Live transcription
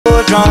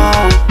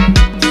drum.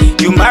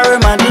 You marry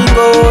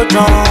Madingo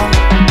drum.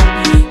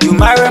 You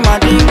marry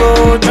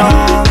Madingo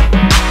drum.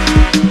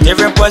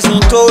 Different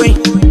person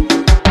towing,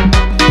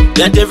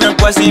 then different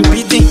person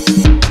beating.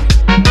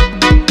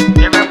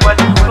 Different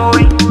person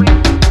towing,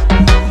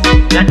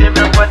 then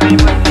different person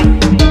beating.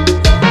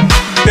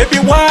 Baby,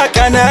 what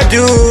can I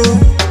do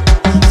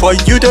for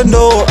you to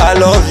know I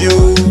love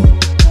you?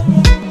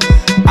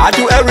 I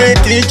do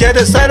everything just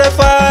to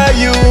satisfy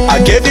you.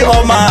 I gave you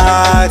all my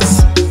heart,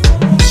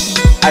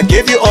 I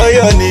gave you all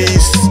your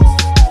needs.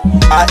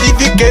 I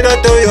even cater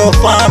to your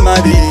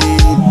family.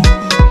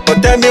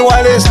 But tell me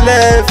what is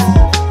left.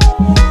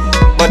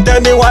 But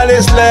tell me what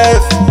is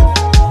left.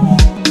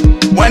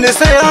 When they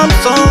say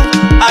handsome,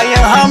 I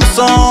am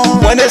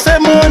handsome. When they say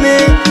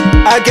money,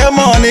 I get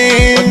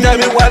money. But tell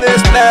me what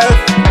is left.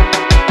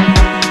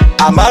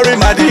 I marry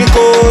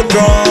Madingo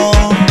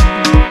drum.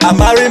 I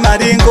marry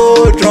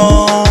Madingo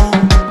drum.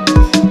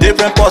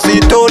 Different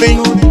person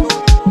tolling,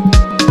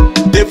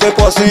 different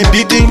person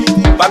beating.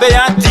 Babe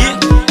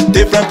Yanti,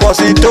 different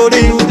person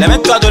tolling. let me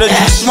talk to the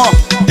small.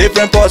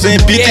 Different person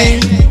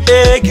beating.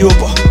 Hey,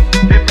 Gilbo.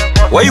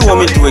 What you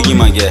want me to do again,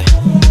 my girl?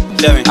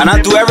 Tell me. And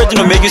I do everything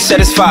to make you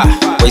satisfied,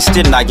 but you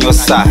still not your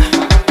side.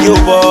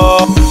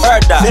 Gilbo,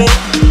 heard that.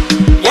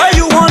 What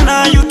you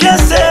wanna, you can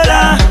say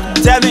that.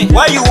 Tell me,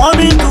 what you want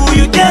me to,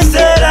 you can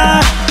say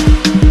that.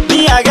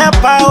 Me, I get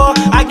power,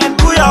 I can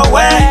do your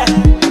way.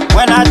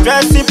 When I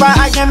dress simple,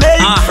 I can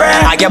make you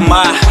friend. I get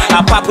mad,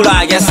 I'm popular,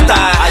 I get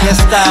style.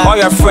 All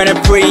your friends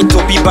are praying to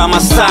be by my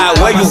side.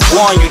 Where you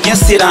want, you can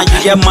sit down, you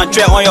get my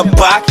dread on your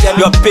back,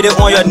 your pity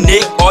on your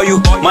neck, or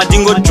you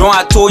Madingo drum.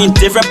 I told in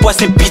different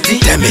person pity.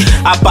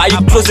 I buy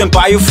you clothes and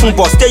buy you phone,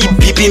 but stay you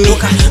peeping me.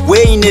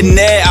 Way in the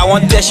net, I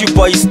want test you,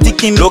 but you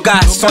sticking. Look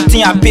at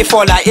something I pay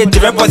for like 8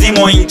 different person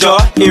more enjoy.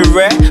 It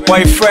rare,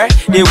 but it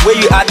fresh. The way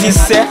you acting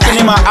set,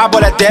 feeling my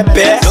eyeball at that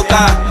best. Look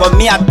at, but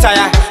me I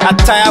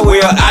tired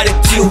with your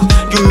attitude.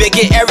 You make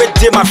it every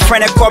day, my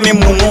friend, they call me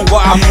Mumu.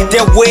 But I'm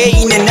the way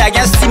in the night,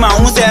 I can see my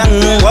own say,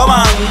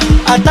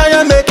 I tell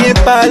you make it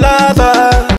pala.